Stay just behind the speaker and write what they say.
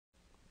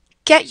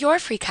Get your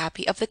free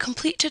copy of the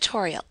complete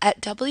tutorial at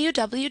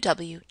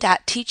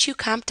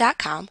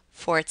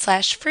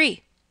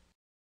www.teachucomp.com/free.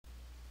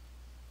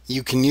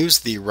 You can use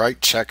the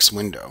Write Checks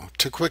window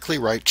to quickly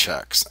write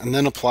checks and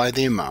then apply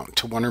the amount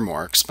to one or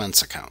more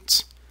expense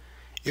accounts.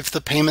 If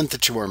the payment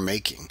that you are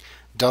making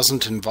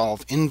doesn't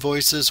involve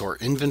invoices or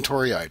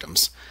inventory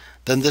items,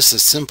 then this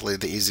is simply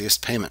the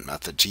easiest payment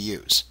method to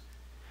use.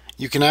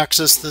 You can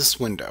access this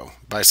window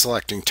by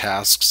selecting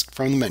Tasks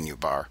from the menu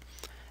bar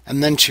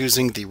and then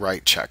choosing the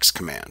Write Checks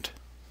command.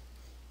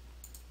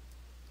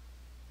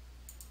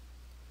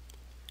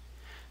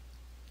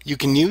 You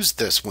can use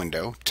this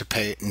window to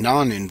pay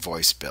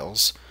non-invoice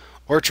bills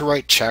or to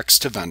write checks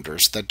to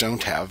vendors that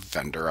don't have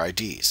vendor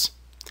IDs.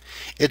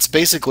 It's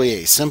basically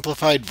a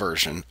simplified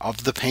version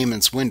of the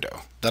Payments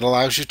window that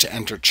allows you to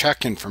enter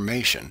check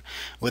information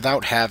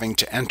without having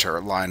to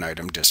enter line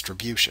item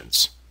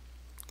distributions.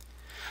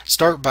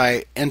 Start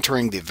by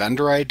entering the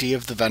vendor ID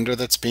of the vendor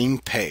that's being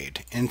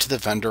paid into the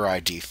vendor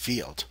ID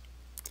field.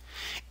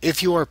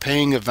 If you are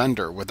paying a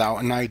vendor without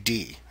an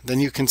ID, then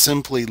you can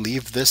simply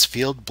leave this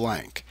field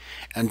blank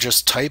and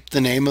just type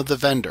the name of the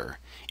vendor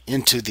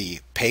into the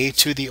Pay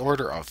to the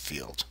Order of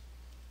field.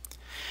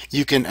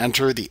 You can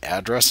enter the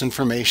address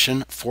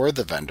information for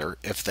the vendor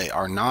if they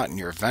are not in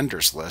your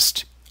vendors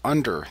list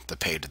under the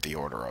Pay to the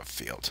Order of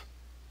field.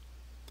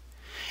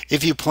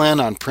 If you plan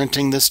on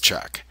printing this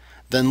check,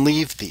 then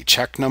leave the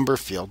check number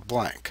field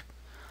blank.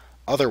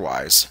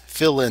 Otherwise,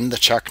 fill in the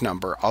check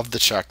number of the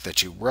check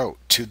that you wrote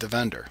to the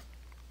vendor.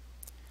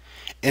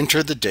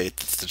 Enter the date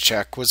that the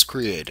check was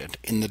created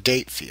in the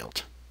Date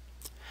field.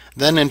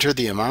 Then enter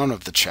the amount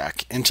of the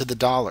check into the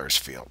Dollars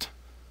field.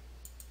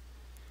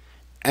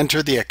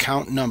 Enter the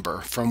account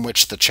number from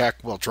which the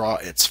check will draw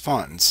its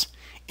funds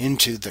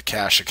into the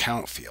Cash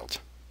Account field.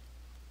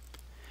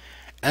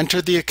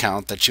 Enter the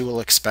account that you will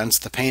expense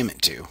the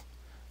payment to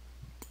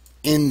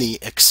in the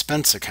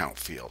Expense Account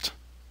field.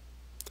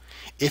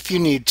 If you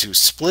need to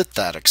split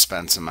that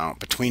expense amount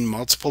between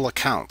multiple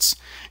accounts,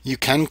 you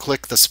can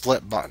click the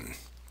Split button.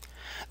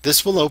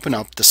 This will open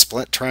up the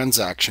Split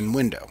Transaction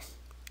window.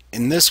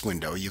 In this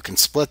window, you can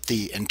split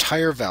the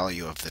entire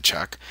value of the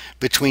check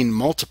between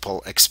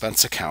multiple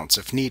expense accounts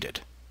if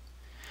needed.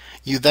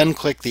 You then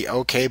click the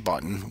OK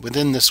button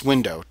within this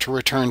window to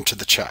return to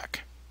the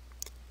check.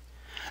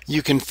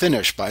 You can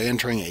finish by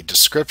entering a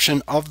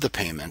description of the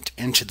payment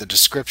into the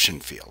Description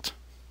field.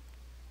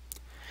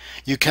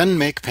 You can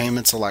make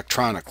payments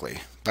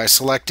electronically by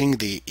selecting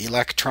the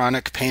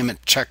Electronic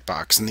Payment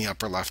checkbox in the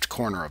upper left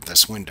corner of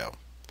this window.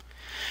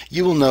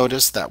 You will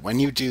notice that when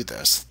you do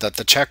this, that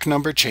the check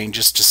number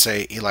changes to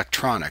say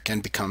electronic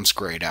and becomes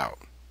grayed out.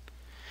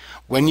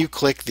 When you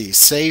click the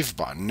Save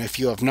button, if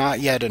you have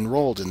not yet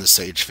enrolled in the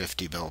Sage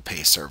 50 Bill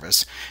Pay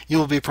service, you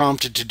will be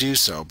prompted to do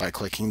so by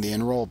clicking the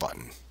Enroll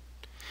button.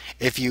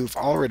 If you've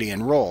already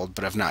enrolled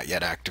but have not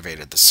yet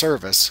activated the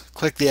service,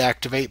 click the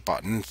Activate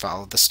button and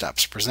follow the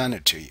steps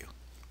presented to you.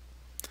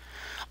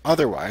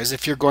 Otherwise,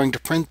 if you're going to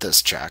print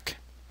this check,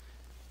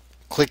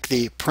 click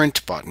the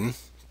Print button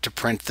to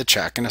print the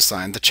check and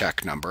assign the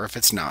check number if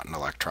it's not an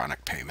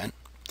electronic payment.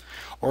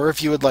 Or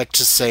if you would like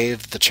to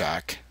save the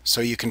check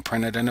so you can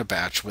print it in a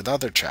batch with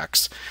other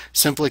checks,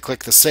 simply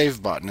click the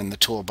Save button in the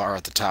toolbar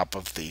at the top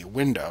of the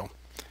window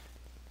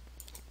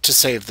to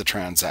save the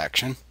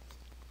transaction,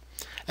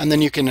 and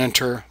then you can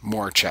enter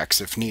more checks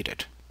if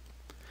needed.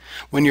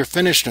 When you're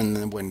finished in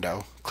the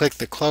window, click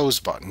the Close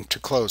button to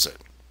close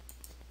it.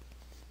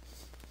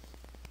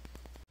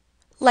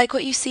 Like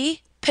what you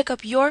see? Pick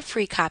up your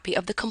free copy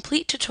of the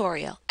complete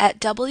tutorial at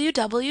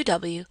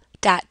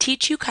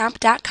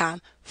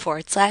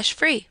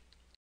www.teachucomp.com/free.